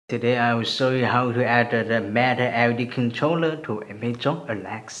Today I will show you how to add the Meta LED controller to Amazon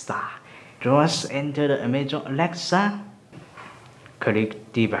Alexa. Just enter the Amazon Alexa,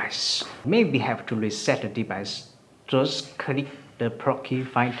 click device. Maybe have to reset the device. Just click the prompt key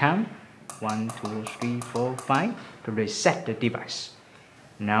 5 times, 1, 2, 3, 4, 5 to reset the device.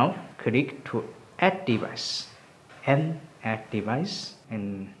 Now click to add device and add device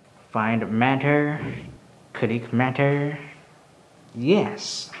and find Matter, click Matter.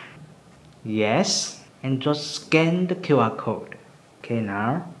 Yes, and just scan the QR code. Okay,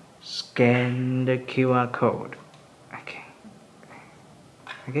 now scan the QR code.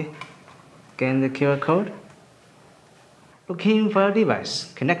 Okay, scan the QR code. Looking for your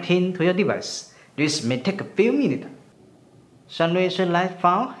device, connecting to your device. This may take a few minutes. Sunricher light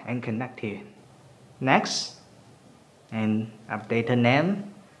found and connected. Next, and update the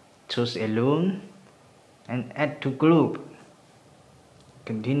name, choose a room, and add to group.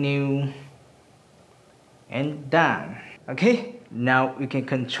 Continue and done. Okay, now we can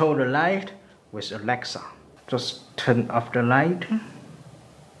control the light with Alexa. Just turn off the light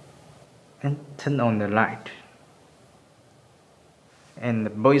and turn on the light. And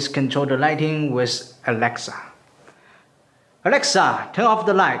voice control the lighting with Alexa. Alexa, turn off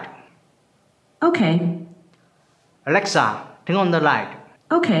the light. Okay. Alexa, turn on the light.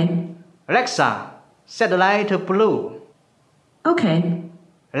 Okay. Alexa, set the light to blue. Okay.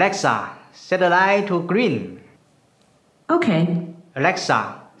 Alexa, set the light to green. Okay.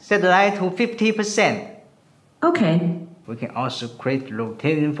 Alexa, set the light to 50%. Okay. We can also create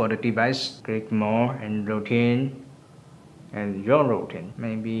routine for the device. Click more and routine. And your routine.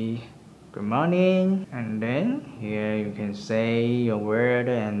 Maybe good morning. And then here you can say your word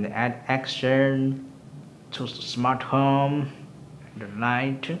and add action. Choose the smart home. The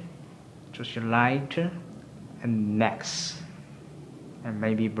light. Choose your light. And next. And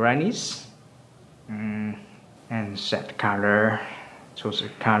maybe brightness. And set color. Choose a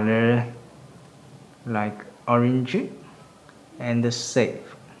color like orange. And the save.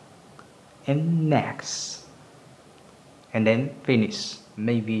 And next. And then finish.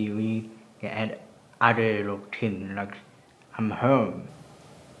 Maybe we can add other routine like I'm home.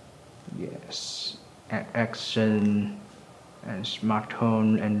 Yes. Add action and smart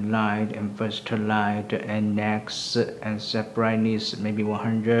home and light and first light and next and set brightness maybe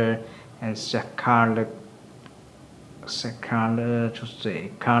 100 and set color to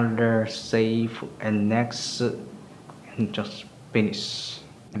say color save and next and just finish.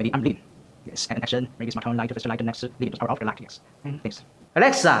 Maybe I'm leaving. Yes, and action, maybe smart home light, first light, and next leave, power off the light, yes. And thanks.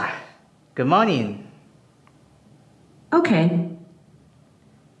 Alexa, good morning. Okay.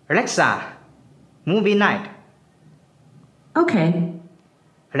 Alexa, movie night. Okay.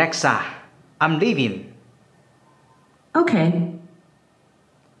 Alexa, I'm leaving. Okay.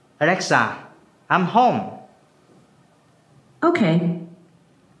 Alexa, I'm home. Okay.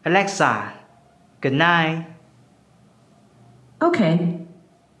 Alexa, good night. Okay.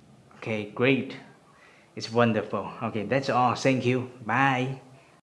 Okay, great. It's wonderful. Okay, that's all. Thank you. Bye.